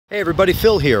Hey everybody,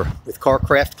 Phil here with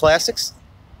Carcraft Classics.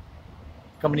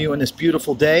 Coming to you on this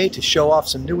beautiful day to show off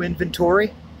some new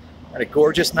inventory on a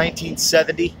gorgeous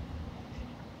 1970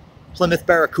 Plymouth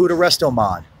Baracuda resto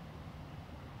mod.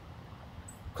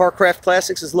 Carcraft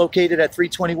Classics is located at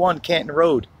 321 Canton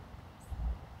Road.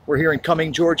 We're here in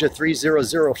Cumming, Georgia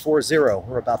 30040.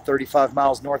 We're about 35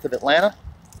 miles north of Atlanta.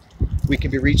 We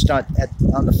can be reached on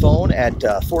the phone at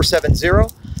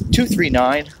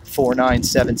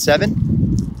 470-239-4977.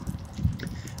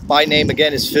 My name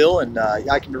again is Phil, and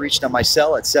I can be reached on my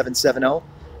cell at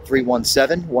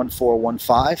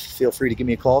 770-317-1415. Feel free to give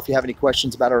me a call if you have any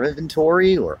questions about our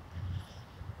inventory or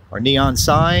our neon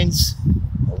signs,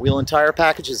 our wheel and tire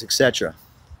packages, etc.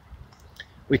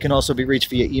 We can also be reached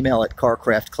via email at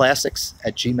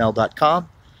carcraftclassics@gmail.com.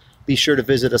 Be sure to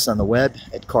visit us on the web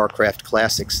at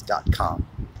carcraftclassics.com.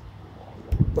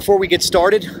 Before we get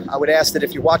started, I would ask that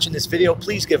if you're watching this video,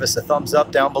 please give us a thumbs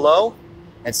up down below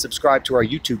and subscribe to our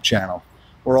YouTube channel.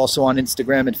 We're also on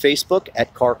Instagram and Facebook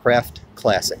at Carcraft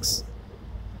Classics.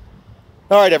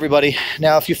 All right, everybody.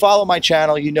 Now, if you follow my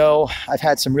channel, you know I've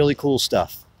had some really cool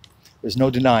stuff. There's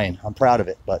no denying. I'm proud of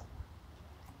it, but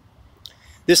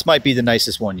this might be the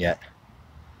nicest one yet.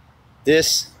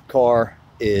 This car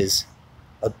is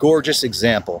a gorgeous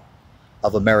example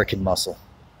of American muscle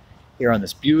here on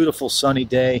this beautiful sunny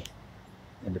day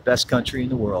in the best country in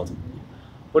the world.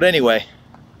 But anyway,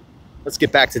 let's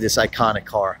get back to this iconic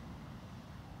car.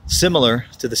 Similar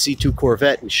to the C2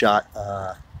 Corvette we shot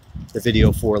the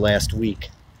video for last week.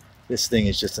 This thing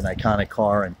is just an iconic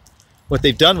car, and what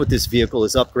they've done with this vehicle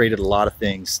is upgraded a lot of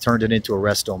things, turned it into a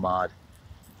resto mod.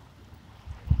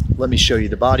 Let me show you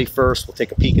the body first. We'll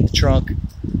take a peek at the trunk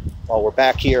while we're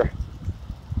back here,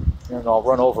 and I'll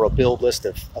run over a build list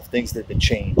of things that have been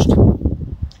changed.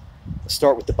 Let's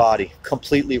start with the body.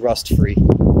 Completely rust-free,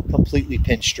 completely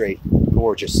pin straight,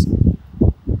 gorgeous.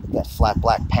 That flat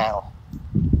black panel.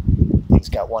 Thing's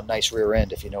got one nice rear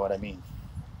end, if you know what I mean.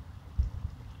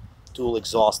 Dual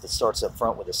exhaust that starts up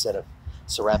front with a set of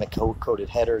ceramic coated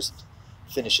headers.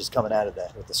 Finishes coming out of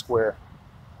that with the square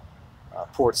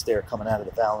ports there coming out of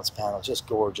the valance panel. Just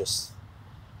gorgeous.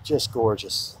 Just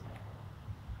gorgeous.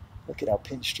 Look at how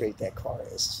pin straight that car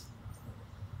is.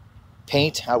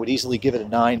 Paint, I would easily give it a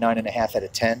 9.5 out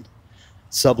of 10.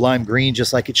 Sublime green,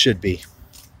 just like it should be.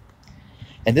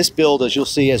 And this build, as you'll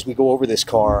see as we go over this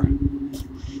car,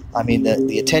 I mean,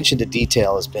 the attention to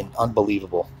detail has been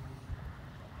unbelievable.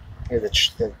 Here,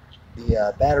 the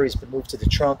battery's been moved to the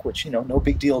trunk, which, you know, no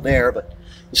big deal there, but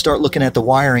you start looking at the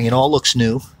wiring, it all looks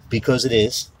new, because it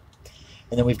is.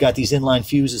 And then we've got these inline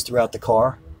fuses throughout the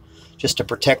car, just to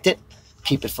protect it,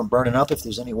 keep it from burning up if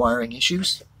there's any wiring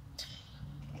issues.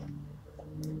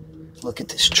 Look at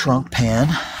this trunk pan.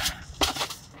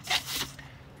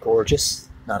 Gorgeous.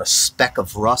 Not a speck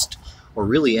of rust or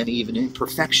really any even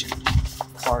imperfection.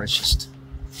 The car is just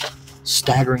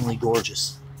staggeringly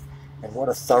gorgeous. And what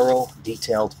a thorough,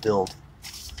 detailed build.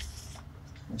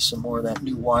 There's some more of that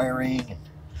new wiring and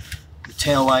new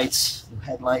tail lights, new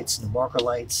headlights, new marker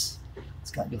lights. It's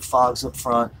got new fogs up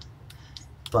front.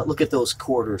 But look at those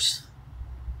quarters.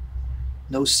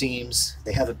 No seams.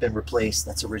 They haven't been replaced.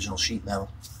 That's original sheet metal.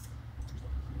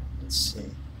 Let's see.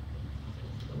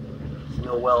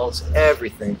 Wheel wells,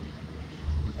 everything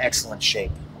in excellent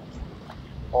shape.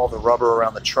 All the rubber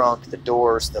around the trunk, the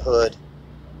doors, the hood,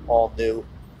 all new.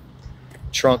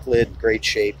 Trunk lid, great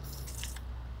shape.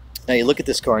 Now you look at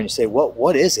this car and you say,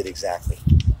 what is it exactly?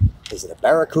 Is it a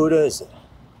Baracuda? Is it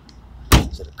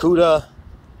a Cuda?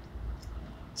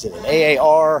 Is it an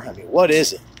AAR? I mean, what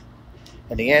is it?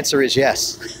 And the answer is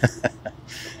yes.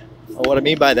 Well, what I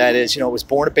mean by that is, you know, it was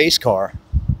born a base car,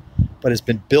 but it's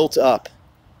been built up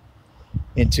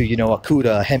into, you know, a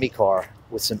Cuda, a Hemi car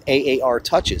with some AAR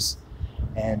touches.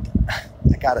 And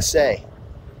I gotta say,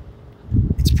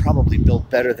 it's probably built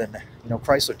better than, you know,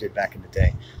 Chrysler did back in the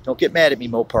day. Don't get mad at me,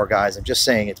 Mopar guys. I'm just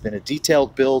saying it's been a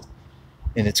detailed build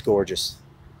and it's gorgeous.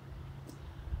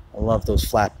 I love those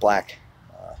flat black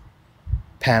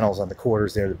panels on the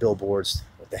quarters there, the billboards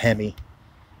with the Hemi.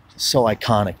 Just so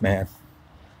iconic, man.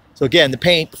 So again, the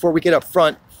paint, before we get up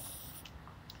front,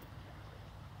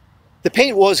 the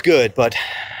paint was good, but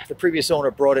the previous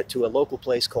owner brought it to a local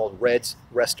place called Red's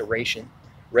Restoration.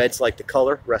 Red's like the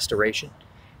color, restoration.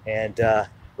 And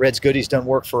Red's good. He's done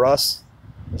work for us.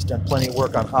 He's done plenty of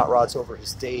work on hot rods over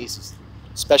his days.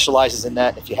 He specializes in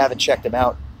that. If you haven't checked him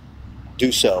out,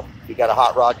 do so. If you got a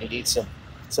hot rod and you need some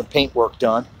paint work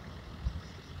done,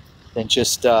 then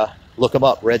just look him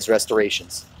up, Red's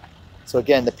Restorations. So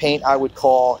again, the paint I would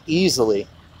call easily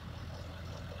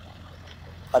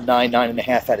a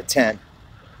 9.5 out of 10.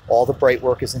 All the bright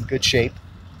work is in good shape.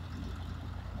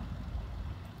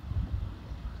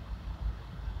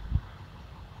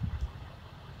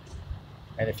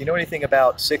 And if you know anything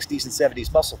about 60s and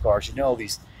 70s muscle cars, you know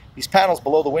these panels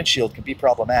below the windshield can be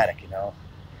problematic, you know.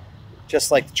 Just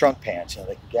like the trunk pans, you know,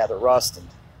 they can gather rust and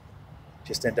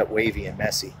just end up wavy and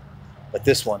messy. But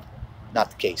this one, not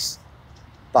the case.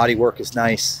 Bodywork is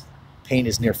nice. Paint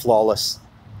is near flawless.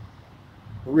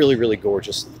 Really, really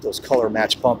gorgeous. Those color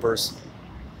match bumpers.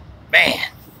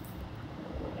 Man,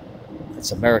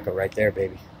 that's America right there,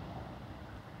 baby.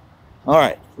 All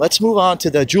right, let's move on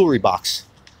to the jewelry box,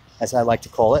 as I like to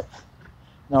call it.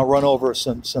 And I'll run over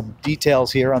some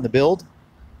details here on the build.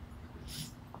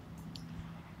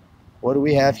 What do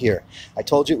we have here? I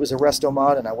told you it was a resto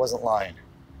mod, and I wasn't lying.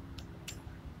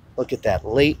 Look at that,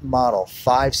 late model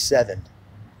 5.7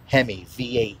 Hemi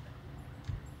V8.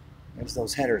 There's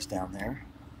those headers down there.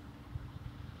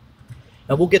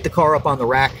 And we'll get the car up on the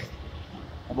rack,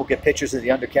 and we'll get pictures of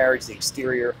the undercarriage, the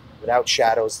exterior, without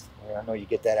shadows. I know you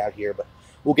get that out here, but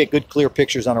we'll get good, clear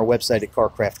pictures on our website at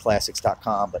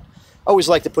carcraftclassics.com. But I always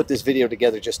like to put this video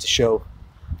together just to show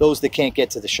those that can't get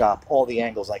to the shop all the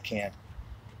angles I can.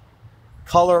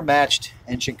 Color matched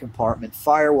engine compartment,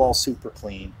 firewall super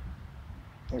clean.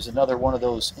 There's another one of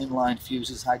those inline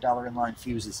fuses, high dollar inline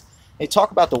fuses. Hey,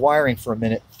 talk about the wiring for a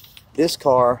minute. This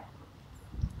car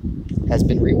has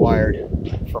been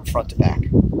rewired from front to back.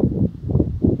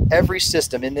 Every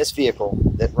system in this vehicle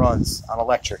that runs on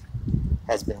electric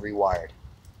has been rewired.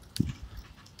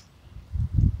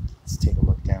 Let's take a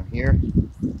look down here.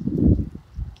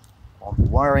 All new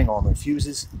wiring, all new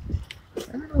fuses.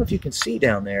 I don't know if you can see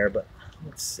down there, but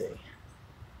let's see.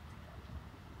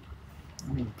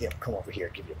 Let me come over here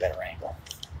and give you a better angle.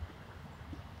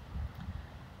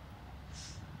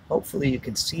 Hopefully you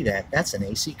can see that. That's an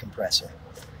AC compressor.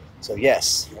 So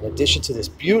yes, in addition to this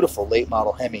beautiful late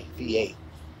model Hemi V8,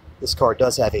 this car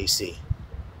does have AC.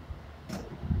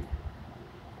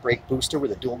 Brake booster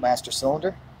with a dual master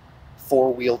cylinder,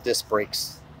 4-wheel disc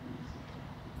brakes.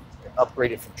 Been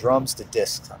upgraded from drums to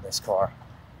discs on this car.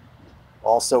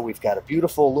 Also, we've got a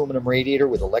beautiful aluminum radiator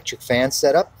with electric fan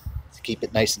setup to keep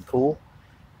it nice and cool.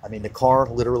 I mean, the car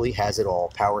literally has it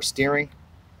all. Power steering,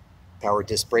 power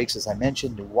disc brakes, as I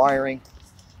mentioned, new wiring.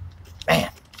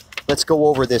 Man, let's go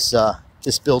over this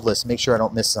this build list, make sure I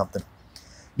don't miss something.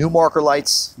 New marker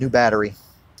lights, new battery,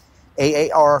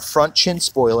 AAR front chin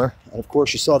spoiler, and of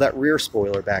course you saw that rear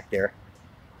spoiler back there.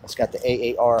 It's got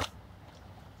the AAR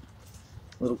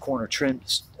little corner trim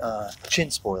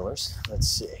chin spoilers. Let's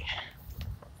see.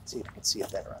 Let's see if we can see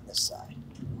it better on this side.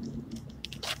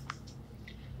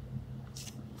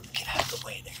 Get out of the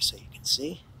way there so you can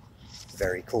see.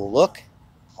 Very cool look.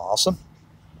 Awesome.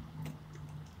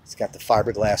 It's got the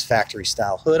fiberglass factory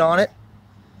style hood on it.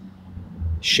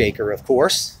 Shaker, of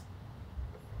course.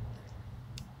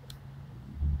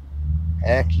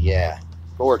 Heck yeah.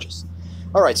 Gorgeous.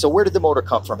 All right, so where did the motor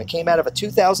come from? It came out of a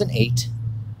 2008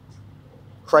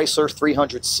 Chrysler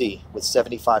 300C with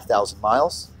 75,000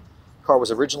 miles. The car was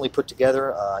originally put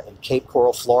together in Cape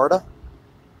Coral, Florida,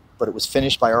 but it was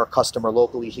finished by our customer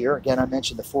locally here. Again, I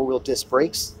mentioned the 4-wheel disc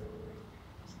brakes.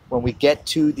 When we get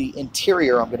to the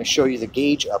interior, I'm going to show you the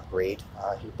gauge upgrade.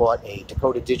 He bought a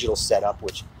Dakota Digital setup,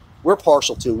 which we're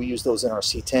partial to. We use those in our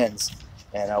C10s,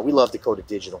 and we love Dakota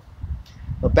Digital.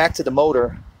 But back to the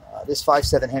motor, this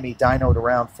 5.7 Hemi dynoed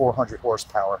around 400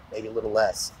 horsepower, maybe a little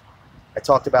less. I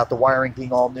talked about the wiring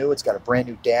being all new. It's got a brand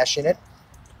new dash in it.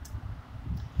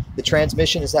 The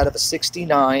transmission is out of a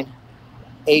 69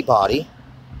 A-body,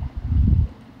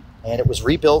 and it was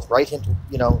rebuilt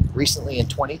recently in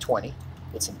 2020.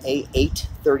 It's an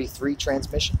A833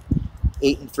 transmission,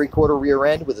 8 3/4 rear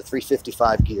end with a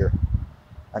 355 gear.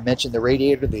 I mentioned the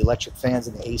radiator, the electric fans,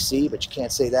 and the AC, but you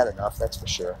can't say that enough, that's for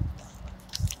sure.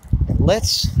 And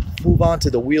let's move on to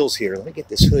the wheels here. Let me get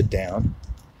this hood down.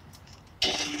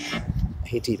 I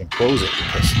hate to even close it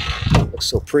because it looks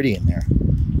so pretty in there.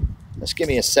 Just give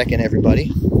me a second,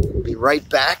 everybody. We'll be right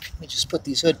back. Let me just put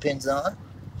these hood pins on.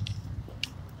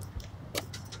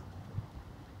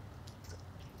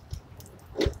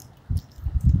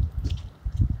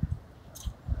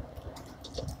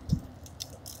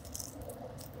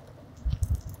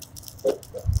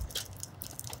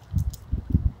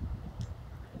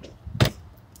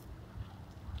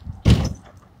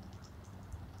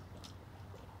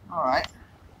 All right.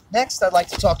 Next, I'd like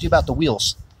to talk to you about the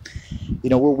wheels. You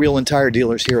know, we're wheel and tire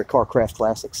dealers here at Carcraft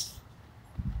Classics.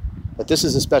 But this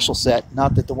is a special set.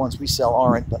 Not that the ones we sell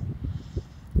aren't, but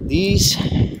these,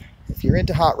 if you're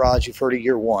into hot rods, you've heard of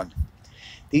Year One.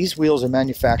 These wheels are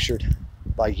manufactured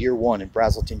by Year One in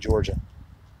Braselton, Georgia.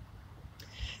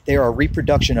 They are a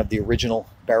reproduction of the original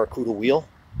Baracuda wheel,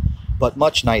 but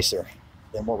much nicer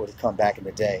than what would have come back in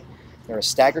the day. They're a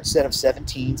staggered set of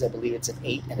 17s. I believe it's an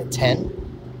 8 and a 10.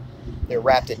 They're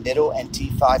wrapped in Nitto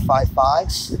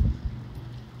NT555s.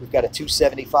 We've got a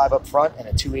 275 up front and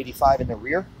a 285 in the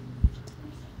rear.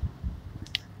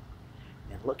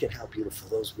 And look at how beautiful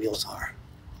those wheels are.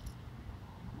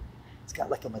 It's got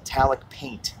like a metallic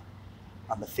paint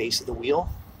on the face of the wheel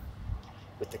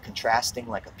with the contrasting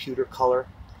like a pewter color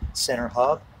center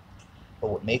hub. But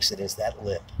what makes it is that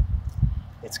lip.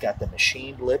 It's got the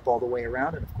machined lip all the way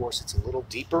around, and of course it's a little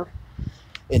deeper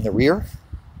in the rear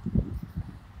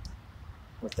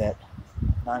with that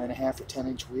 9.5 or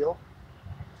 10-inch wheel.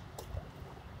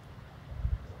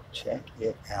 Check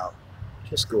it out.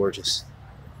 Just gorgeous.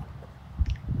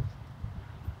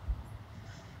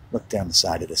 Look down the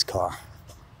side of this car.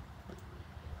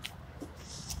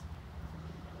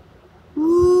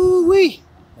 Woo-wee!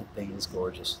 That thing is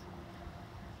gorgeous.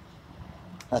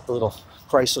 Got the little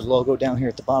Chrysler logo down here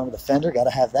at the bottom of the fender.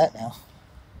 Gotta have that now.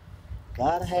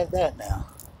 Gotta have that now.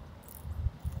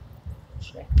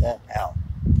 Check that out.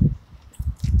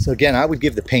 So again, I would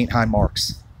give the paint high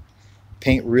marks.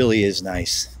 Paint really is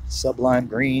nice. Sublime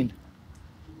green.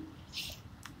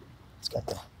 It's got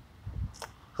the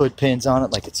hood pins on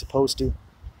it like it's supposed to.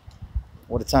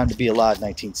 What a time to be alive,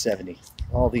 1970.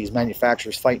 All these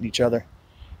manufacturers fighting each other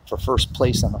for first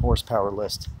place on the horsepower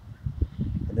list.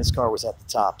 And this car was at the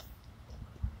top.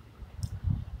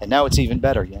 And now it's even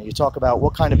better. You know, you talk about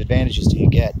what kind of advantages do you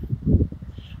get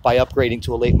by upgrading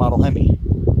to a late model Hemi.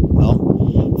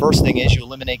 Well, first thing is you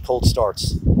eliminate cold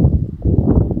starts.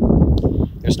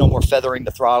 There's no more feathering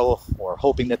the throttle or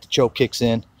hoping that the choke kicks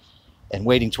in and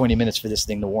waiting 20 minutes for this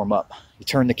thing to warm up. You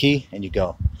turn the key and you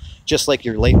go. Just like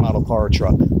your late model car or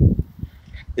truck.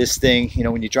 This thing, you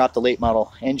know, when you drop the late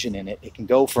model engine in it, it can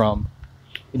go from,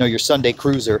 you know, your Sunday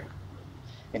cruiser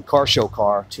and car show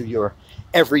car to your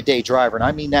everyday driver. And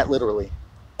I mean that literally.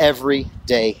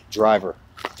 Everyday driver.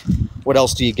 What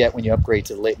else do you get when you upgrade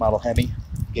to the late model Hemi?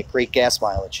 You get great gas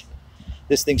mileage.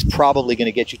 This thing's probably going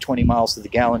to get you 20 miles to the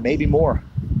gallon, maybe more,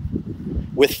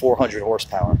 with 400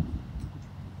 horsepower.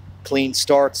 Clean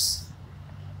starts,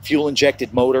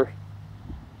 fuel-injected motor,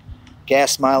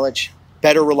 gas mileage,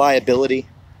 better reliability.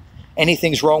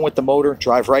 Anything's wrong with the motor,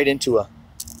 drive right into a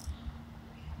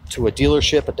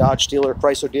dealership, a Dodge dealer, a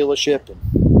Chrysler dealership,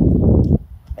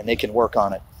 and they can work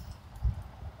on it.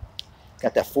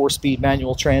 Got that 4-speed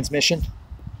manual transmission,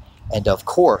 and of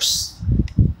course,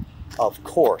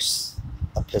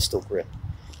 a pistol grip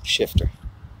shifter.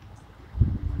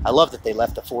 I love that they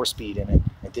left a 4-speed in it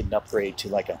and didn't upgrade to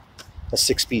like a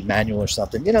 6-speed manual or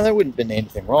something. You know, there wouldn't have been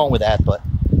anything wrong with that, but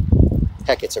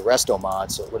heck, it's a resto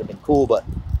mod, so it would have been cool, but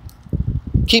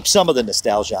keep some of the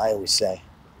nostalgia, I always say.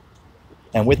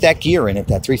 And with that gear in it,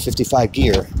 that 355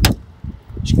 gear,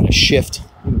 it's going to shift.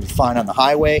 You'll be fine on the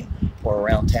highway or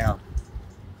around town.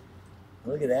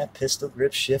 Look at that pistol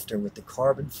grip shifter with the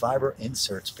carbon fiber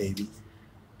inserts, baby.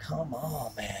 Come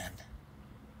on, man.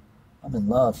 I'm in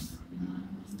love.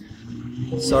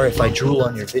 Sorry if I drool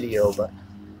on your video, but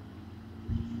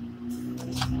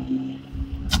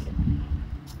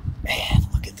man,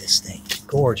 look at this thing.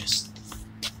 Gorgeous.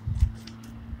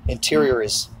 Interior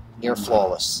is near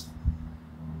flawless.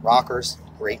 Rockers,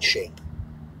 great shape.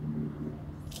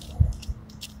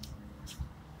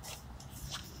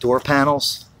 Door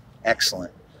panels,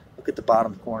 excellent. Look at the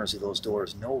bottom corners of those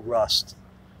doors. No rust.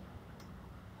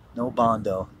 No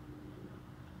Bondo.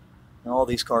 Now, all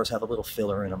these cars have a little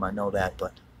filler in them, I know that,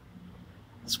 but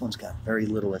this one's got very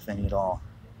little, if any at all.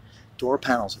 Door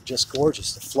panels are just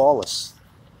gorgeous. They're flawless.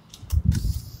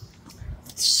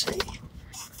 Let's see.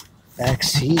 Back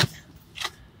seat.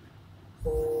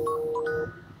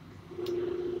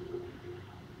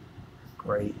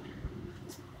 Great.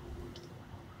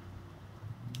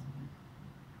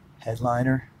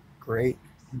 Headliner, great.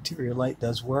 Interior light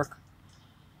does work.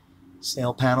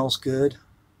 Sail panels, good.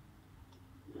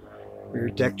 Rear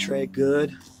deck tray,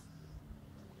 good.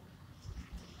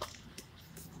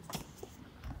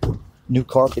 New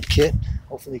carpet kit.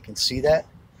 Hopefully you can see that.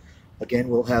 Again,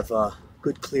 we'll have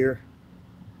good clear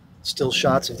still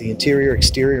shots of the interior,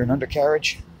 exterior, and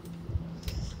undercarriage.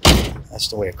 That's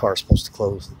the way a car's supposed to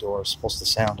close. The door is supposed to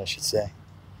sound, I should say.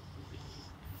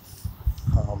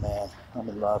 Oh man, I'm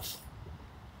in love.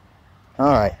 All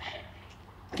right.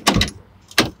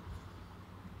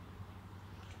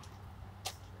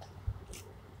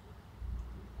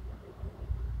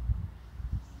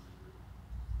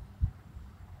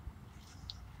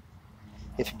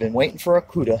 If you've been waiting for a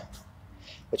Cuda,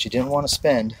 but you didn't want to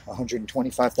spend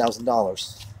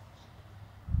 $125,000,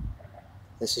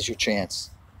 this is your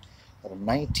chance. Got a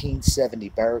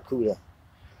 1970 Baracuda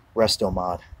resto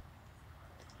mod.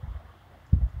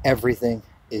 Everything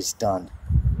is done.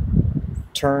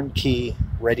 Turnkey,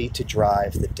 ready to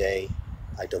drive the day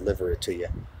I deliver it to you.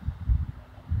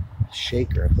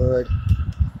 Shaker hood.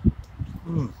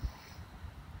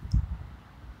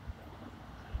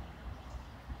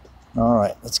 All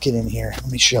right, let's get in here.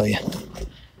 Let me show you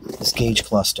this gauge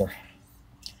cluster.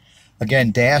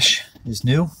 Again, dash is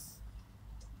new.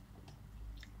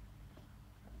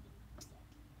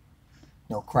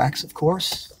 No cracks, of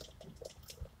course.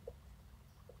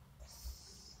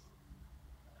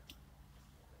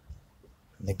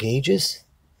 And the gauges,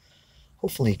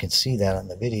 hopefully you can see that on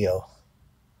the video.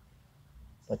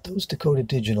 But those Dakota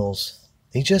Digitals,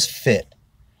 they just fit.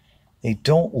 They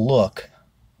don't look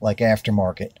like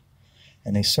aftermarket.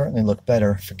 And they certainly look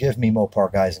better. Forgive me,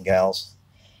 Mopar guys and gals,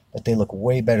 but they look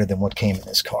way better than what came in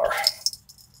this car.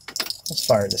 Let's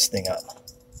fire this thing up.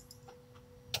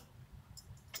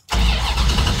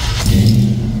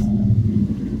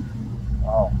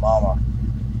 Oh, mama.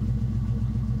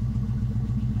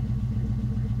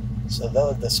 So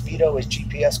the speedo is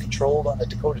GPS controlled on the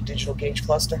Dakota Digital Gauge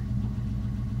Cluster.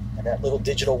 And that little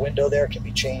digital window there can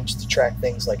be changed to track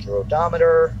things like your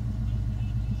odometer,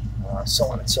 so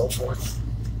on and so forth.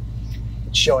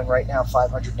 It's showing right now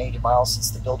 580 miles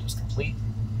since the build was complete.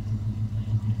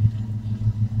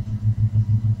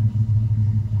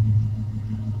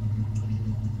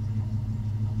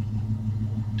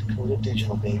 Dakota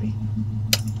Digital, baby.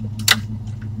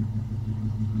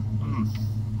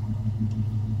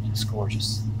 It's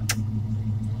gorgeous.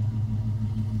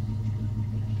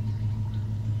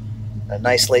 A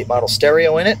nice late model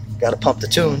stereo in it. Got to pump the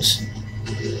tunes.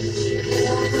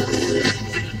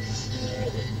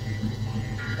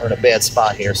 We're in a bad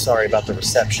spot here. Sorry about the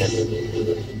reception.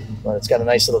 But it's got a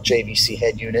nice little JVC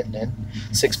head unit and then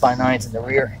 6x9s in the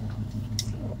rear.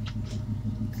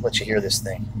 Let you hear this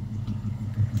thing.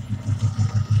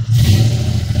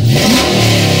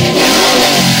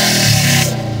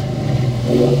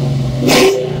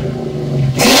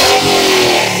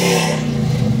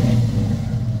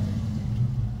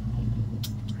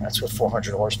 That's what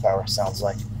 400 horsepower sounds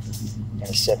like in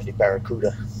a 70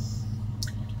 Baracuda.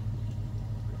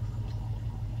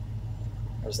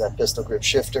 There's that pistol grip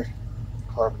shifter,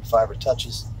 carbon fiber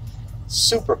touches.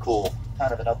 Super cool,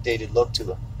 kind of an updated look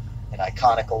to an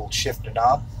iconic old shifter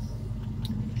knob.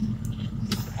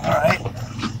 All right.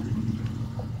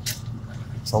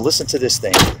 So listen to this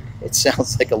thing. It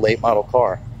sounds like a late model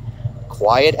car.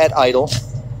 Quiet at idle,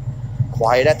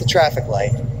 quiet at the traffic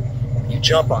light. When you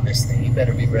jump on this thing, you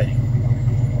better be ready.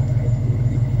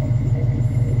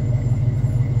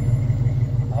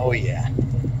 Oh yeah.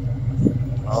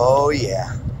 Oh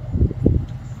yeah.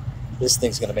 This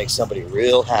thing's gonna make somebody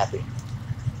real happy.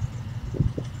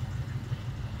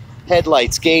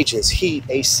 Headlights, gauges, heat,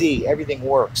 AC, everything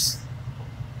works.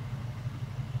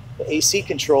 The AC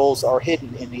controls are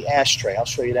hidden in the ashtray. I'll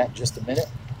show you that in just a minute.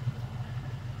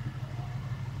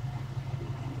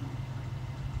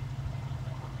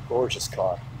 Gorgeous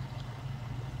car.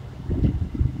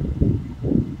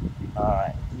 All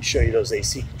right, let me show you those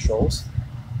AC controls.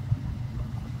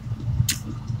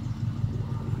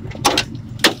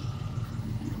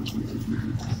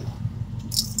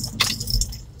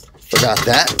 Forgot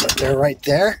that, but they're right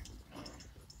there.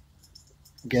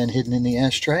 Again, hidden in the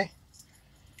ashtray.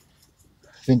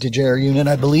 Vintage air unit,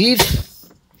 I believe.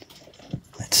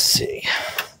 Let's see.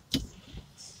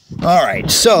 All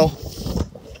right, so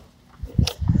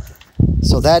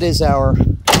that is our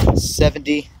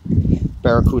 70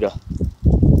 Baracuda.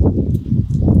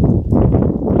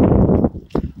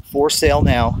 For sale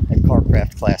now at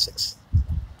Carcraft Classics.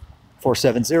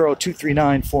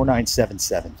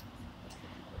 470-239-4977.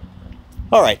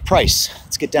 All right, price.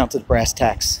 Let's get down to the brass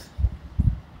tacks.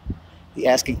 The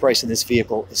asking price in this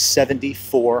vehicle is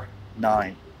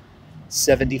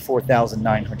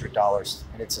 $74,900,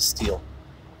 and it's a steal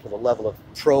for the level of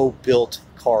pro-built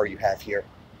car you have here.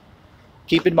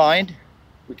 Keep in mind,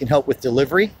 we can help with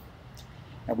delivery,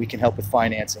 and we can help with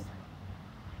financing.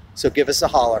 So give us a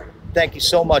holler. Thank you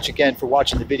so much again for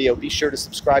watching the video. Be sure to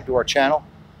subscribe to our channel,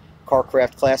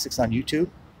 Carcraft Classics on YouTube.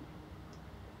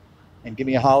 And give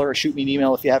me a holler or shoot me an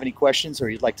email if you have any questions or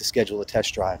you'd like to schedule a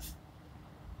test drive.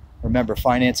 Remember,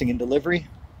 financing and delivery,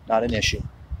 not an issue.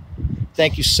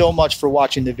 Thank you so much for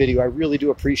watching the video. I really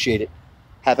do appreciate it.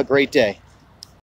 Have a great day.